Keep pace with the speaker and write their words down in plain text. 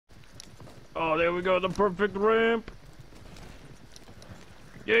Oh, there we go, the perfect ramp.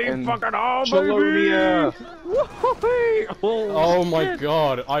 Yeah, And fucking all, Chelonia. baby! Oh my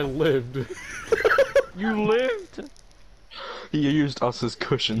god, I lived. You lived? He used us as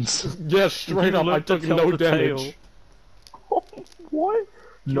cushions. Yeah, straight You up, I lived to took tell no the damage. What?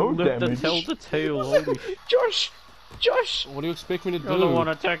 No You lived damage. to tell the tale, holy shit. Josh! Josh! What do you expect me to You're the do? one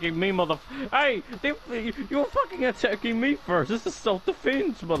attacking me, Hey, you're fucking attacking me first. This is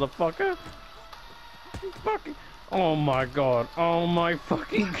self-defense, motherfucker. You fucking. Oh my god. Oh my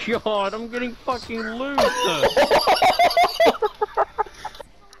fucking god. I'm getting fucking loose.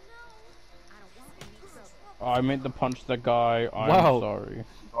 I meant to punch the guy. I'm Wow. sorry.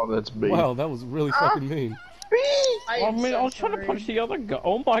 Oh, that's me. Wow, that was really fucking mean. I mean, I was trying to punch the other guy.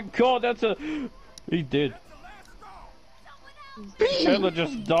 Oh my god, that's a. He did. Taylor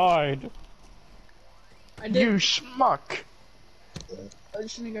just died. I did. You schmuck! I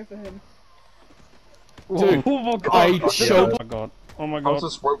just need to go for him. Dude, Oh my god. I Oh choked. my god. Oh my How's god.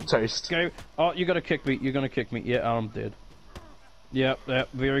 this rope taste? Okay. Oh, you gotta kick me. You're gonna kick me. Yeah, I'm dead. Yep, yep,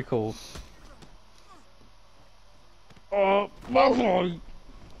 very cool. Oh, my god.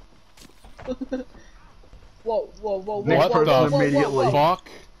 Whoa, whoa, whoa, whoa, What whoa, the whoa, whoa, immediately. whoa, whoa. Fuck?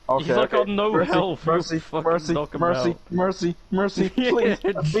 Okay, He's like okay. on no mercy, health. Mercy, You fucking mercy, knock him mercy, out. mercy, mercy, please.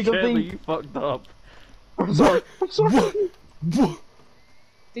 Yeah, A bigger Chandler, thing. you fucked up. I'm sorry. I'm sorry.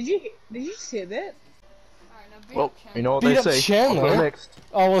 Did you just hear that? Well, you know what Beat they up say. Chandler? I'll go next.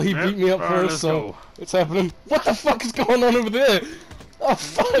 Oh well, he Yep, beat me up alright, first, let's so go. it's happening. What the fuck is going on over there? Oh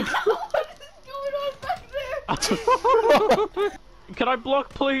fuck! Can I block,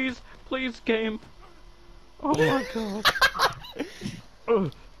 please? Please, game. Oh my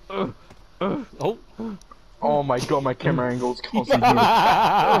god. Oh. Oh my god, my camera angle's constantly moving.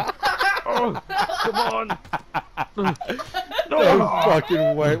 Oh, come on. No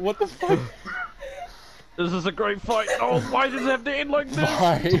fucking way. What the fuck? This is a great fight. Oh, why does it have to end like this?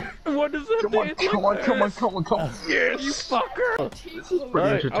 Why? Why does it have Come to on, end come like on, come on, this? come on, come on. Yes! You fucker. Pretty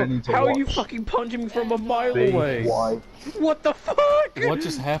Alright, entertaining to how watch. are you fucking punching me from a mile B, away? Y. What the fuck? What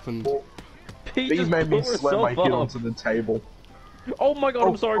just happened? He B just made me blew slam my herself heel up. onto the table. Oh my god,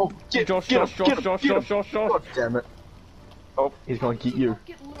 I'm sorry. Get, Josh, get Josh, him, Josh, get Josh, him, Josh, Josh, Josh. God damn it. Oh, he's gonna get you.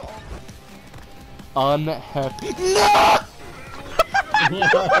 Unhappy.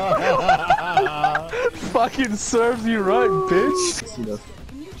 Fucking serves you right, bitch!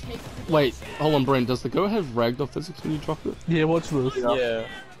 Wait, hold on, Brent. Does the go have ragdoll physics when you drop it? Yeah, watch this. Yeah.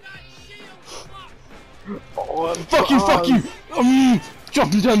 Oh, Fuck you! Fuck you!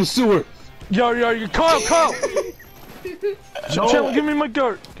 Jumping down the sewer. Yo, Kyle! No. Chandler, give me my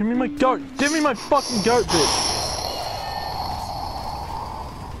goat! Give me my goat! Give me my fucking goat, bitch!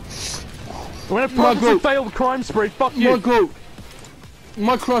 When I purposely goat. failed crime spree, fuck My you! goat.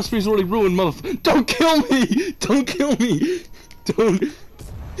 My cross spree's already ruined, motherfucker. Don't kill me! Don't kill me! Don't.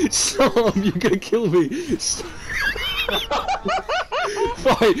 Stop! You're gonna kill me. Stop.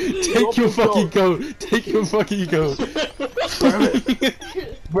 Fine. Take your fucking goat. Take your fucking goat.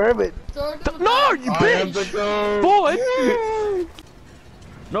 Grab it! No, you I am the bitch! goat! Bullet!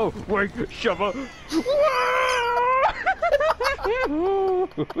 No, wait, shove her.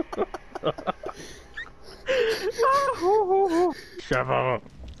 Shove her.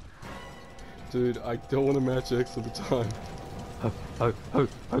 Dude, I don't want to match X at the time.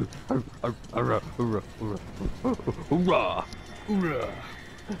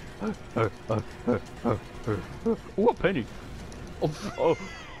 Ooh, a penny. Oh.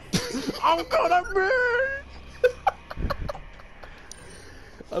 Oh god, I'm burned!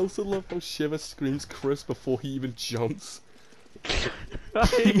 I also love how Shiva screams Chris before he even jumps.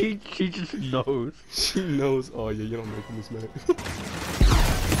 he just knows. She knows. Oh yeah, you're not making this, man.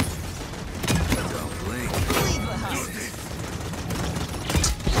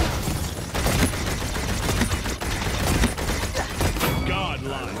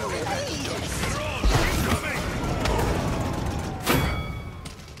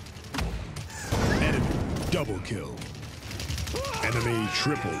 Enemy double kill. Enemy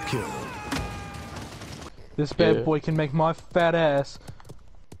triple kill. This bad Yeah. boy can make my fat ass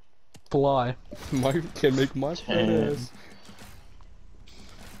fly. Can make my fat ass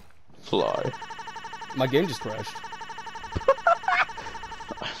Fly. My game just crashed.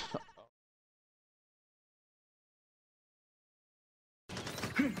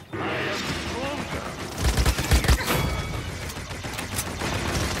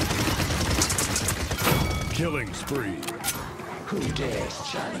 Killing spree. Who dares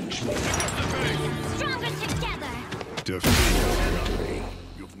challenge me? Stronger together! Defeat.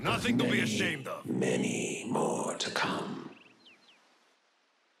 You've nothing to be ashamed of. Many more to come.